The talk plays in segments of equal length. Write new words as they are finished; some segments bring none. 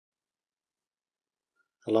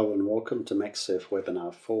Hello and welcome to MAXSURF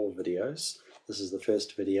webinar 4 videos. This is the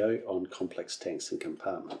first video on complex tanks and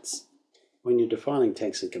compartments. When you're defining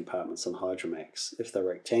tanks and compartments on Hydromax, if they're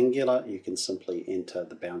rectangular, you can simply enter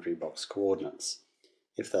the boundary box coordinates.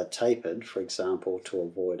 If they're tapered, for example, to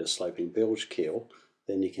avoid a sloping bilge keel,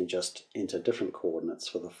 then you can just enter different coordinates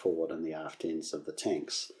for the forward and the aft ends of the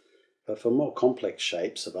tanks. But for more complex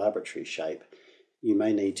shapes of arbitrary shape, you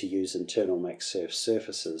may need to use internal MAXSURF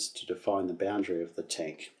surfaces to define the boundary of the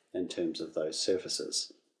tank in terms of those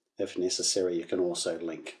surfaces. If necessary, you can also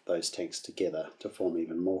link those tanks together to form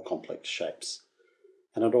even more complex shapes.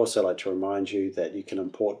 And I'd also like to remind you that you can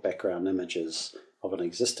import background images of an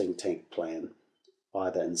existing tank plan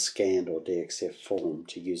either in scanned or DXF form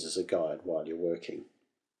to use as a guide while you're working.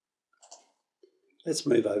 Let's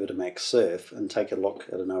move over to MAXSURF and take a look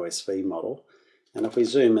at an OSV model. And if we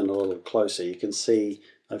zoom in a little closer, you can see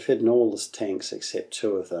I've hidden all the tanks except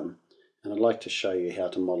two of them, and I'd like to show you how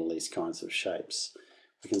to model these kinds of shapes.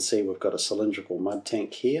 We can see we've got a cylindrical mud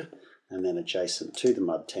tank here, and then adjacent to the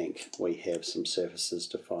mud tank we have some surfaces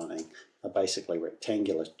defining a basically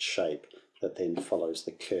rectangular shape that then follows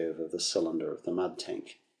the curve of the cylinder of the mud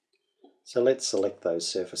tank. So let's select those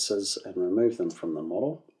surfaces and remove them from the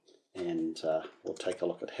model, and we'll take a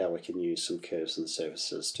look at how we can use some curves and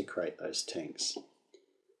surfaces to create those tanks.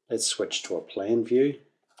 Let's switch to a plan view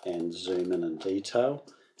and zoom in detail,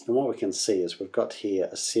 and what we can see is we've got here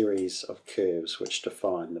a series of curves which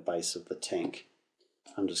define the base of the tank.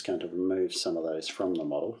 I'm just going to remove some of those from the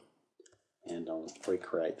model and I'll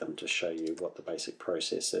recreate them to show you what the basic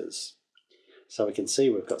process is. So we can see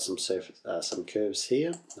we've got some curves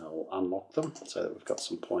here. I'll unlock them so that we've got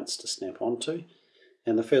some points to snap onto.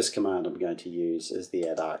 And the first command I'm going to use is the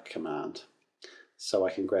add arc command. So I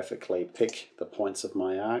can graphically pick the points of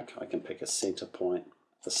my arc. I can pick a center point,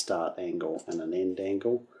 a start angle and an end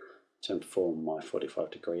angle to form my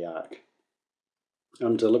 45-degree arc.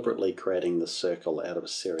 I'm deliberately creating the circle out of a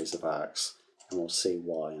series of arcs, and we'll see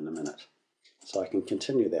why in a minute. So I can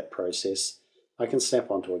continue that process. I can snap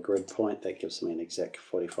onto a grid point that gives me an exact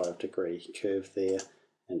 45-degree curve there,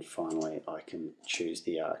 and finally I can choose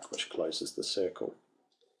the arc which closes the circle.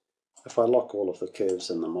 If I lock all of the curves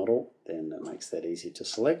in the model, then it makes that easy to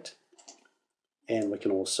select. And we can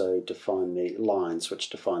also define the lines which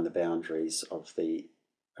define the boundaries of the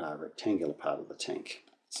rectangular part of the tank.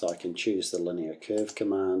 So I can choose the linear curve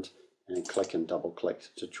command and click and double click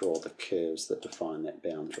to draw the curves that define that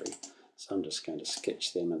boundary. So I'm just going to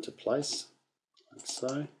sketch them into place, like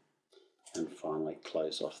so, and finally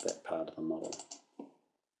close off that part of the model.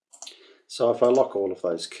 So if I lock all of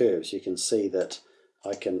those curves, you can see that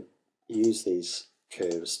I can use these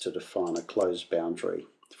curves to define a closed boundary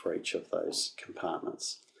for each of those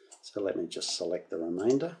compartments. So let me just select the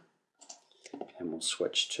remainder and we'll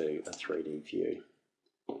switch to a 3D view.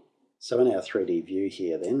 So in our 3D view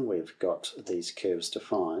here then we've got these curves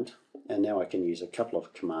defined, and now I can use a couple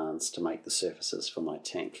of commands to make the surfaces for my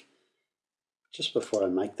tank. Just before I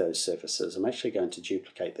make those surfaces, I'm actually going to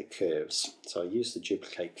duplicate the curves. So I use the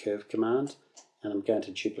duplicate curve command, and I'm going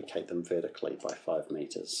to duplicate them vertically by 5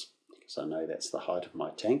 meters. So I know that's the height of my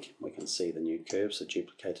tank. We can see the new curves are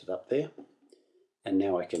duplicated up there. And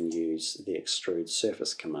now I can use the extrude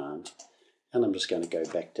surface command, and I'm just going to go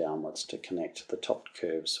back downwards to connect the top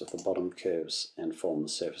curves with the bottom curves and form the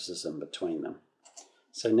surfaces in between them.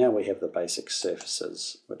 So now we have the basic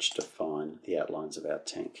surfaces which define the outlines of our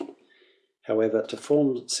tank. However, to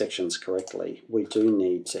form sections correctly, we do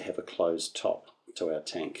need to have a closed top to our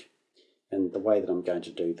tank. And the way that I'm going to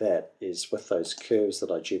do that is with those curves that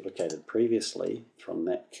I duplicated previously, from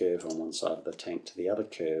that curve on one side of the tank to the other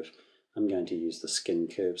curve, I'm going to use the skin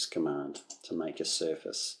curves command to make a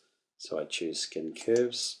surface. So I choose skin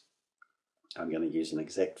curves. I'm going to use an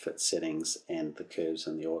exact fit settings and the curves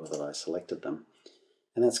in the order that I selected them.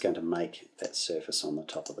 And that's going to make that surface on the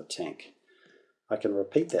top of the tank. I can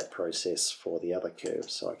repeat that process for the other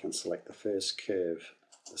curves. So I can select the first curve,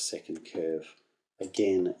 the second curve,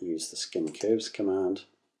 again use the skin curves command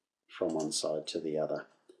from one side to the other,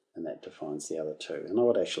 and that defines the other two. And I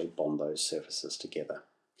would actually bond those surfaces together.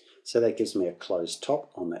 So that gives me a closed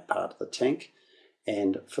top on that part of the tank.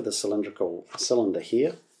 And for the cylindrical cylinder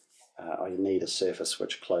here, I need a surface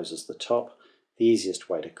which closes the top. The easiest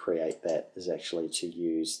way to create that is actually to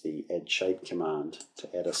use the add shape command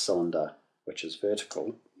to add a cylinder which is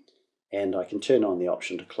vertical. And I can turn on the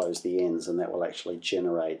option to close the ends, and that will actually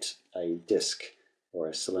generate a disc or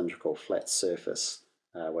a cylindrical flat surface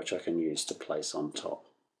which I can use to place on top.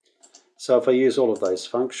 So if I use all of those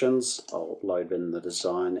functions, I'll load in the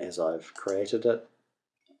design as I've created it.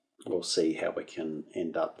 We'll see how we can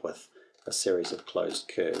end up with a series of closed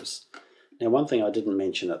curves. Now, one thing I didn't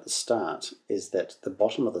mention at the start is that the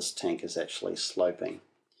bottom of this tank is actually sloping.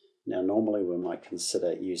 Now, normally we might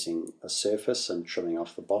consider using a surface and trimming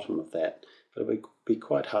off the bottom of that, but it would be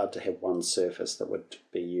quite hard to have one surface that would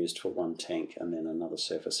be used for one tank and then another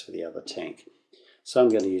surface for the other tank. So I'm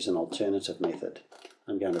going to use an alternative method.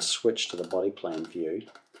 I'm going to switch to the body plan view,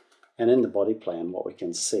 and in the body plan what we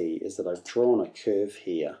can see is that I've drawn a curve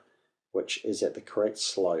here which is at the correct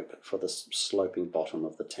slope for the sloping bottom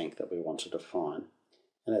of the tank that we want to define.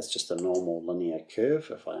 And that's just a normal linear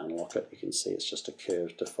curve. If I unlock it, you can see it's just a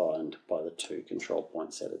curve defined by the two control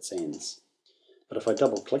points at its ends. But if I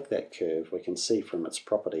double click that curve, we can see from its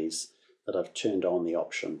properties that I've turned on the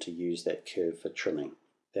option to use that curve for trimming.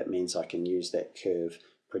 That means I can use that curve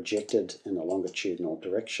projected in a longitudinal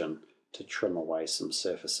direction to trim away some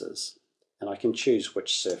surfaces. And I can choose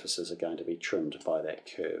which surfaces are going to be trimmed by that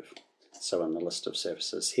curve. So in the list of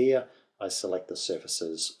surfaces here, I select the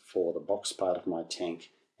surfaces for the box part of my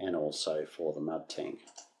tank and also for the mud tank.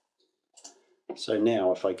 So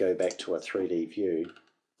now if I go back to a 3D view,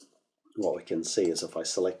 what we can see is if I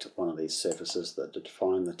select one of these surfaces that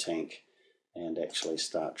define the tank and actually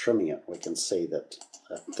start trimming it, we can see that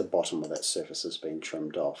the bottom of that surface has been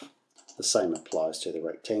trimmed off. The same applies to the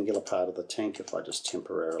rectangular part of the tank. If I just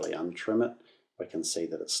temporarily untrim it, we can see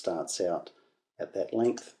that it starts out at that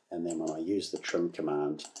length, and then when I use the trim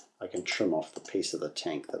command, I can trim off the piece of the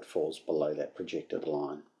tank that falls below that projected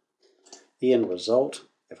line. The end result,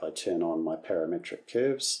 if I turn on my parametric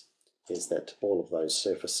curves, is that all of those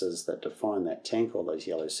surfaces that define that tank, all those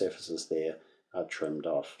yellow surfaces there, are trimmed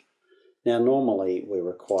off. Now normally we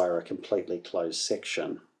require a completely closed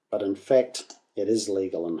section, but in fact it is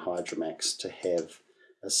legal in Hydromax to have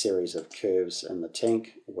a series of curves in the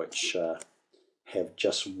tank which have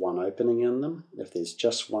just one opening in them. If there's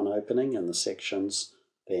just one opening in the sections,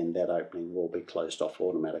 then that opening will be closed off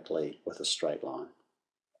automatically with a straight line.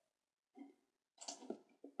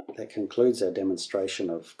 That concludes our demonstration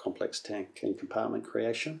of complex tank and compartment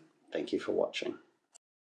creation. Thank you for watching.